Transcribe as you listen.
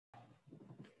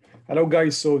Hello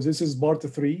guys, so this is part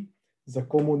 3, the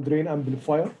common drain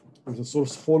amplifier with the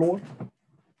source follower.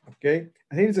 Okay,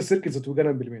 I think it's a circuit that we're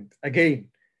gonna implement. Again,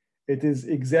 it is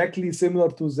exactly similar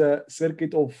to the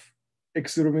circuit of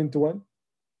experiment 1.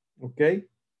 Okay,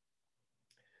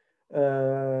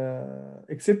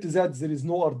 except that there is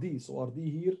no RD, so RD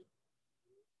here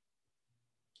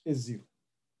is 0.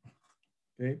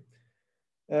 Okay,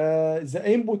 the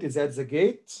input is at the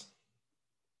gate,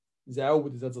 the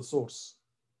output is at the source.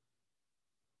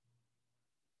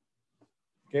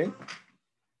 Okay,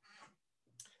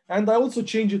 and I also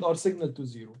changed our signal to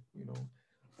 0. You know,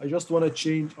 I just want to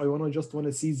change. I just want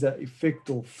to see the effect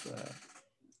of,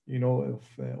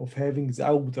 of having the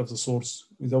output of the source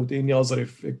without any other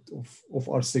effect of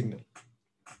our signal.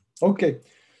 Okay,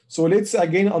 so let's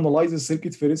again analyze the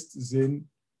circuit first, then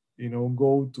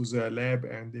go to the lab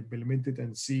and implement it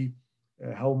and see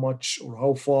how much or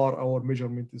how far our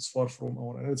measurement is far from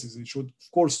our analysis. It should,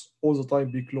 of course, all the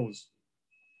time be close.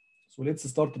 So let's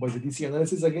start by the DC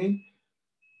analysis again,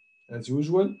 as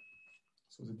usual.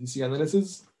 So the DC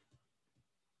analysis.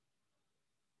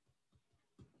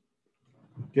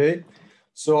 Okay,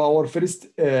 so our first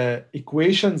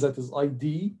equation, that is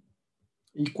ID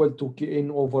equal to Kn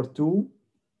over 2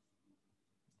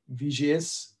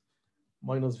 VGS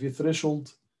minus V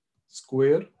threshold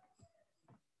square.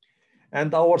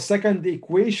 And our second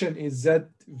equation is that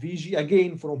VG,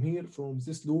 again from here, from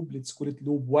this loop, let's call it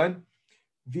loop 1,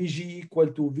 VG equal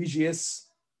to VGS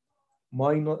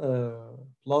minus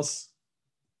plus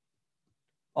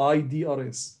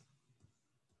IDRS.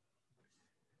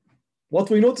 What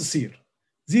we notice here,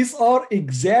 these are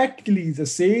exactly the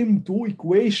same two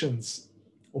equations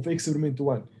of experiment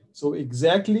 1. So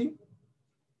exactly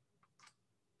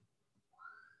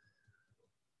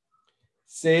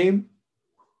same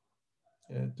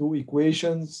two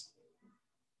equations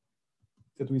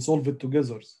that we solved it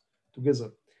together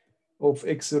of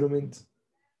experiment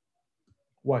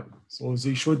 1. So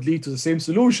they should lead to the same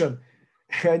solution.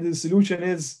 And the solution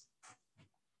is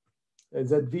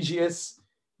that VGS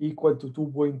equal to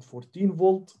 2.14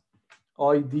 volt,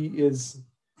 ID is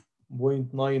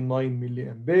 0.99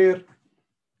 milliampere,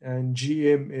 and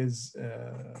GM is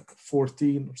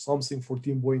 14 or something,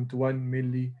 14.1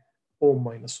 milli ohm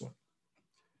minus 1.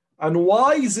 And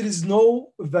why there is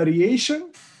no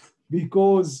variation?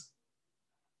 Because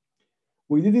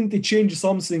we didn't change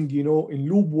something, in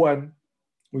loop 1,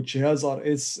 which has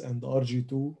RS and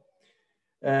RG2,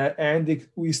 and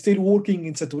we're still working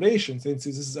in saturation since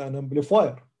this is an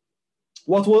amplifier.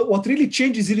 What really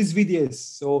changes here is VDS.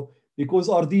 So because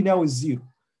RD now is 0.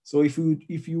 So if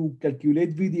you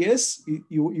calculate VDS,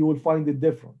 you will find it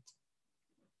different.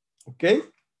 Okay.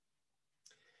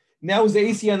 Now the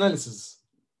AC analysis.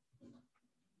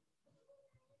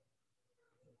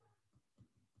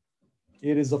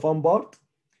 Here is the fun part.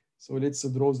 So let's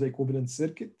draw the equivalent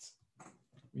circuit.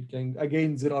 We can,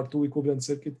 again, there are two equivalent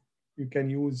circuits. You can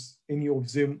use any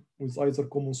of them with either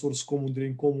common source, common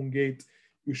drain, common gate.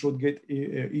 You should get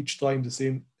each time the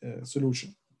same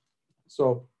solution.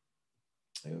 So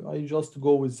I just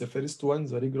go with the first one,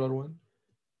 the regular one,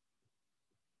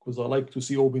 because I like to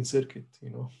see open circuit,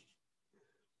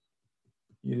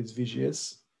 Here is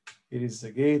VGS, here is the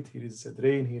gate, here is the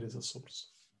drain, here is the source.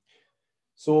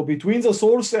 So between the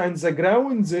source and the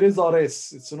ground, there is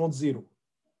RS, it's not 0.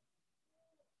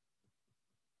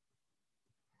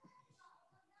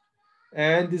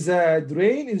 And the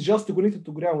drain is just connected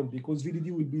to ground because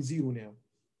VDD will be 0 now.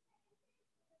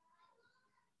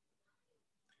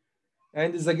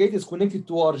 And the gate is connected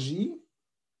to RG,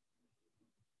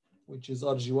 which is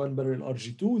RG1 parallel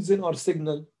RG2, then our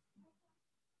signal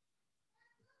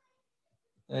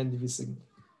and V signal.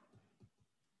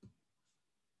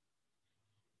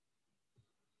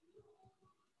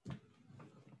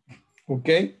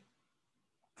 Okay.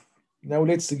 Now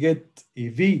let's get a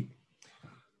V.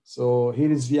 So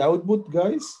here is the output,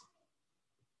 guys.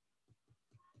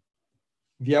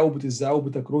 The output is the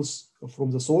output across from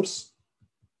the source.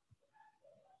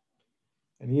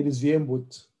 And here is the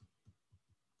input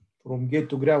from gate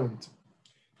to ground.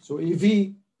 So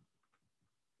AV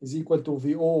is equal to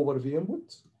VO over V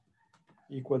input,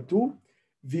 equal to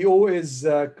VO is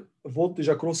voltage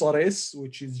across RS,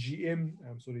 which is GM.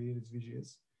 I'm sorry, here is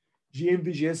VGS. GM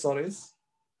VGS RS.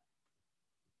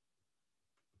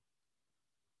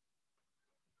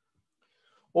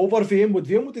 Over V input.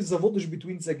 V input is the voltage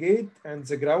between the gate and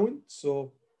the ground.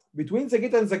 So between the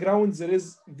gate and the ground, there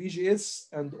is VGS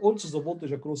and also the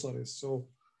voltage across RS. So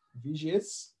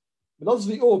VGS plus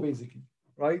VO basically,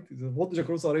 right? The voltage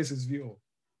across RS is VO.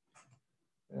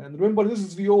 And remember, this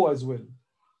is VO as well.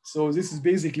 So this is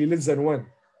basically less than 1.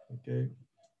 Okay.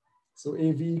 So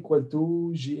AV equal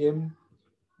to GM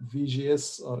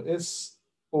VGS RS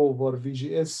over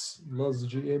VGS plus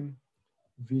GM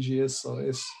VGS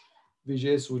RS.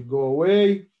 VGS will go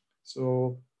away.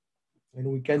 So, and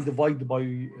we can divide by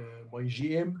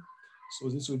GM. So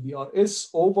this will be RS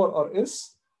over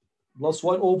RS plus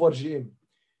 1 over GM.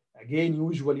 Again,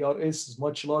 usually RS is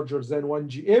much larger than 1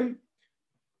 GM.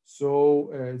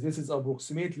 So this is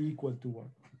approximately equal to 1.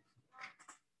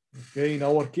 Okay, in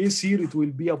our case here, it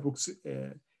will be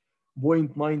approximately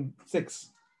 0.96.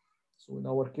 So in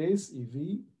our case,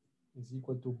 EV is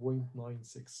equal to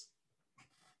 0.96.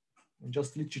 And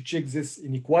just let you check this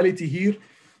inequality here.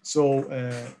 So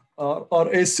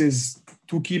RS is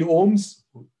 2 kilo ohms.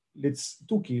 Let's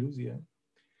 2 kilos, yeah.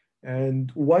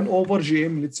 And 1 over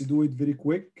GM, let's do it very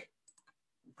quick.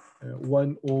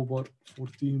 1 over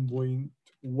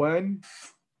 14.1,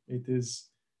 it is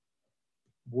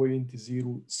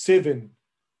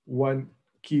 0.071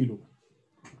 kilo.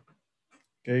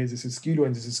 Okay, this is kilo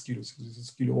and this is kilo. So this is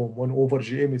kilo ohm. 1 over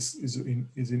GM is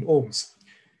in ohms.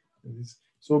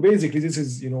 So basically, this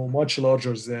is much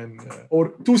larger than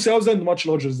or 2000 much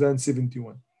larger than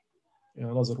 71.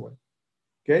 Another one.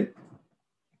 Okay.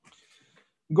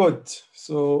 Good.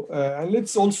 So and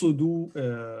let's also do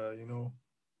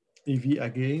EV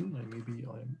again. Maybe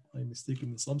I'm mistaken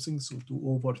in something. So 2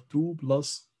 over 2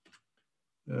 plus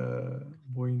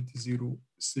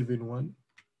 0.071.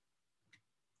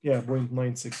 Yeah,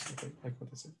 0.96. Okay, like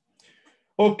what I said.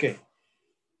 Okay.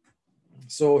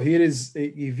 So here is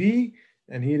EV,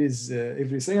 and here is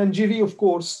everything. And GV, of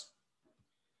course,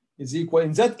 is equal.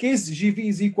 In that case, GV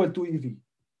is equal to EV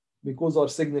because our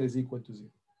signal is equal to 0.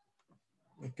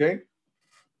 Okay.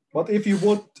 But if you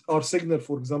put our signal,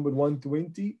 for example,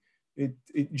 120,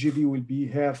 GV will be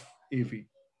half AV.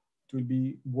 It will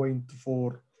be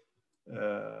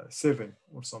 0.47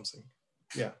 or something.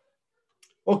 Yeah.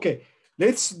 Okay.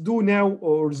 Let's do now,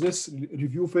 or this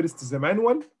review first the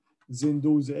manual, then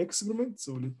do the experiment.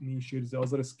 So let me share the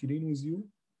other screen with you.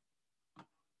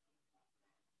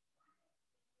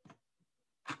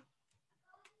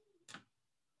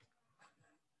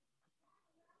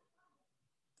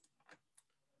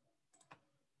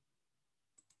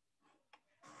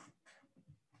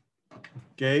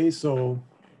 Okay, so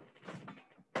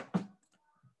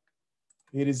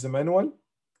here is the manual.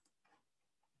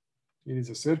 Here is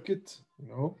a circuit,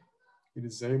 Here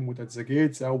is the input at the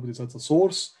gate, the output is at the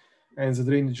source, and the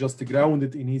drain is just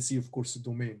grounded in AC, of course,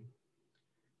 domain.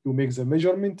 You make the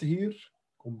measurement here,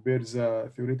 compare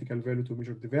the theoretical value to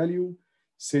measure the value,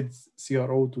 set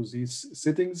CRO to these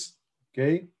settings,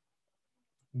 okay?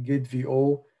 Get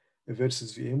VO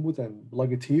versus V input and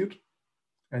plug it here.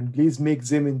 And please make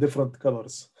them in different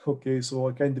colors, okay? So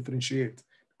I can differentiate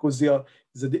because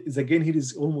the gain here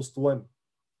is almost 1.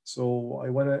 So I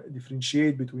want to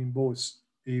differentiate between both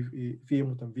V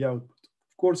input and V output.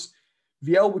 Of course,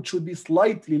 V output should be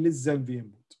slightly less than V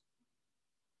input.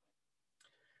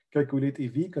 Calculate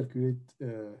EV, calculate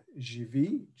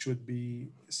GV. It should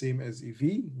be same as EV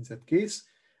in that case.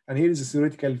 And here is the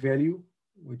theoretical value,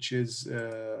 which is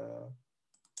it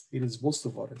is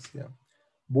positive RS, yeah.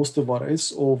 Positive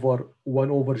RS over 1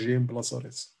 over GM plus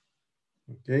RS.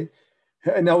 Okay.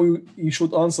 And now you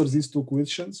should answer these two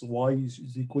questions. Why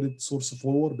they call it source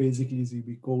forward? Basically,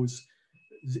 because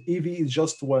the EV is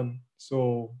just 1.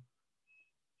 So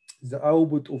the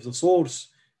output of the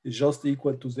source is just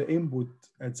equal to the input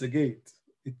at the gate.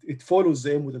 It follows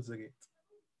the input at the gate.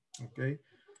 Okay.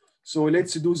 So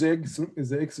let's do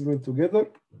the experiment together.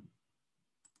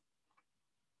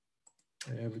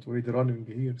 I have it already running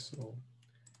here. So,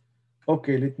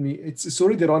 okay, it's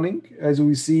already running. As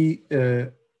we see,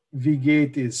 V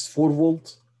gate is 4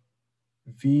 volt.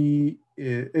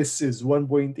 VS is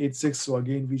 1.86. So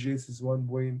again, VGS is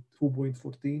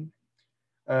 2.14.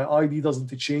 ID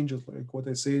doesn't change, like what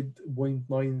I said,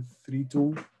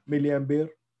 0.932 milliampere.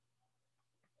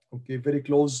 Okay, very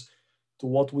close to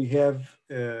what we have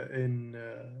in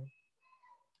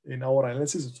our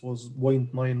analysis. It was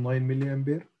 0.99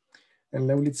 milliampere. And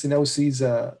now let's now see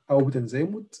the output and the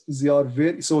input. They are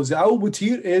very, so the output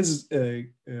here is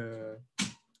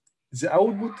the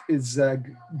output is the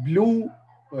blue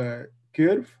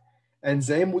curve, and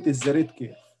the input is the red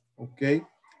curve. Okay.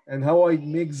 And how I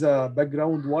make the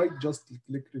background white, just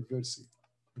click reverse it.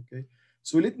 Okay.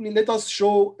 So let us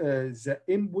show the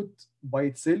input by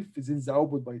itself, then the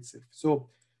output by itself. So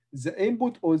the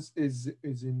input is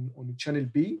on channel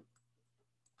B.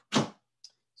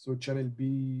 So channel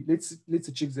B, let's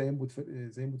check the input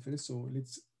first. So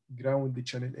let's ground the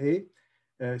channel A.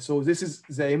 So this is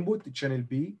the input, the channel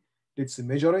B. Let's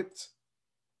measure it.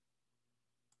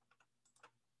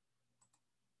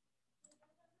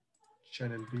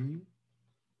 channel B.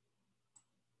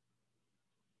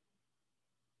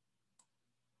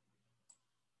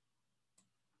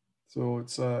 So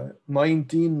it's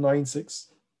 1996.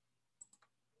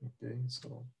 Okay,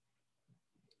 so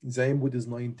the input is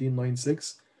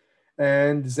 1996,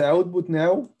 and the output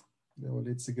now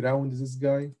let's ground this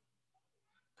guy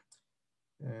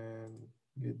and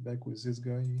get back with this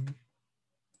guy here.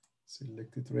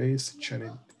 Selected trace,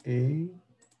 channel A.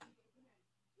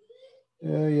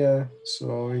 Yeah,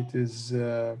 so it is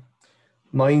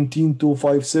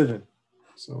 19257.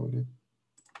 So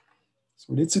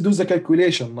let's do the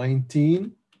calculation.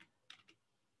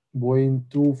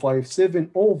 19.257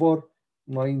 over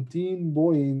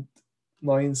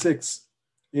 19.96.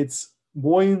 It's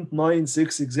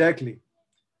 0.96 exactly,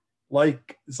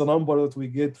 like the number that we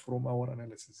get from our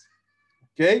analysis.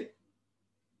 Okay.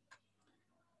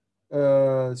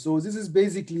 So this is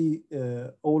basically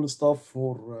all stuff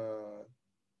for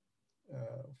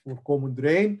common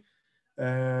drain.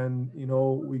 And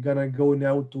we're gonna go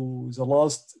now to the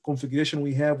last configuration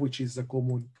we have, which is the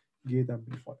common gate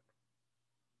amplifier.